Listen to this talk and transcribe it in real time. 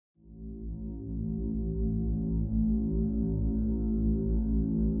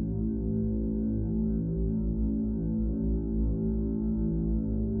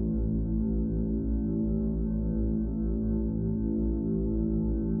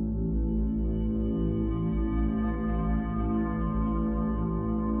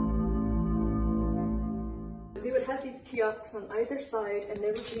these kiosks on either side, and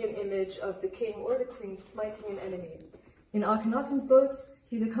there would be an image of the king or the queen smiting an enemy. In Akhenaten's boats,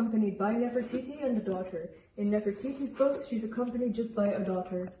 he's accompanied by Nefertiti and a daughter. In Nefertiti's boats, she's accompanied just by a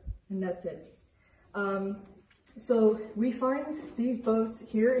daughter, and that's it. So we find these boats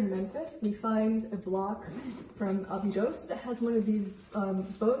here in Memphis. We find a block from Abydos that has one of these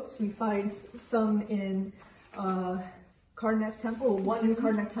boats. We find some in Karnak Temple, one in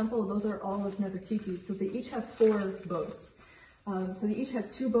Karnak Temple. Those are all of Nefertiti's. So they each have 4 boats. So they each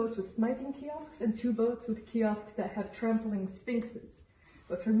have 2 boats with smiting kiosks and 2 boats with kiosks that have trampling sphinxes.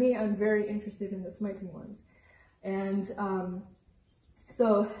 But for me, I'm very interested in the smiting ones. And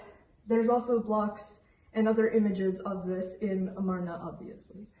so there's also blocks and other images of this in Amarna,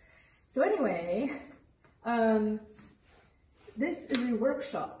 obviously. So anyway, this is a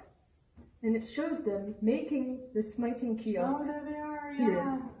workshop, and it shows them making the smiting kiosks. Oh, there they are, here.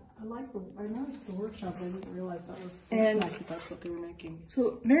 yeah. I noticed the workshop, I didn't realize that's what they were making.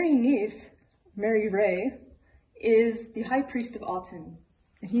 So Meryneith, Meryre, is the high priest of Aten.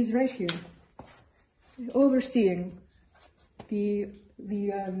 And he's right here, overseeing the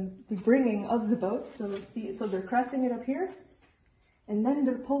bringing of the boat. So they're crafting it up here, and then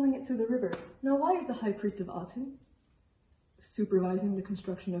they're pulling it to the river. Now, why is the high priest of Aten supervising the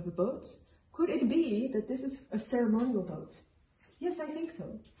construction of a boat? Could it be that this is a ceremonial boat? Yes, I think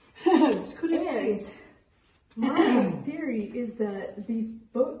so. Could it be? My theory is that these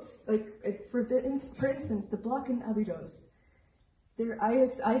boats, for instance, the block in Abydos,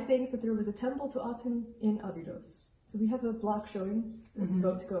 I think that there was a temple to Aten in Abydos. So we have a block showing the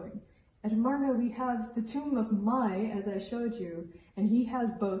boat going. At Amarna, we have the tomb of Mai, as I showed you, and he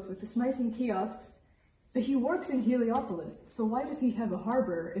has boats with the smiting kiosks, but he works in Heliopolis. So why does he have a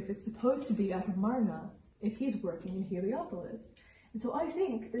harbor if it's supposed to be at Amarna if he's working in Heliopolis? And so I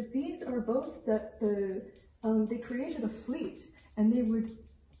think that these are boats that they created a fleet, and they would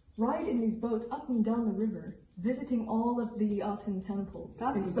ride in these boats up and down the river, visiting all of the Aten temples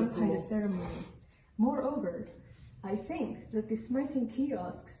in some kind of ceremony. Moreover, I think that the smiting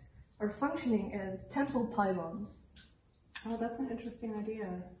kiosks are functioning as temple pylons. Oh, that's an interesting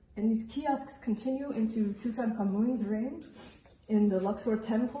idea. And these kiosks continue into Tutankhamun's reign in the Luxor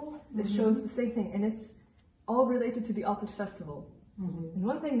temple that shows the same thing, and it's all related to the Apet festival. And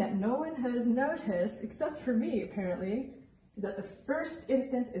one thing that no one has noticed, except for me apparently, is that the first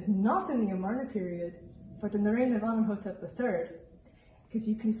instance is not in the Amarna period, but in the reign of Amenhotep III, because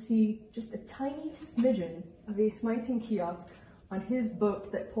you can see just a tiny smidgen of a smiting kiosk on his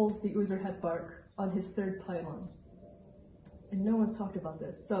boat that pulls the Uzurhet bark on his 3rd pylon. And no one's talked about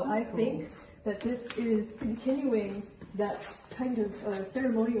this. So I think that this is continuing that kind of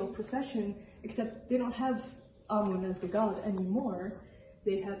ceremonial procession, except they don't have Amun as the god anymore.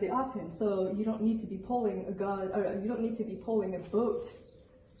 They have the Aten, so you don't need to be pulling a god, or you don't need to be pulling a boat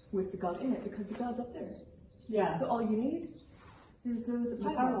with the god in it because the god's up there. Yeah. So all you need is the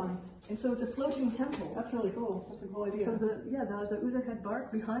pylons. And so it's a floating temple. That's really cool. That's a cool idea. So the Uzurhet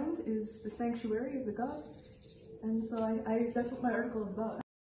bark behind is the sanctuary of the god. And so that's what my article is about.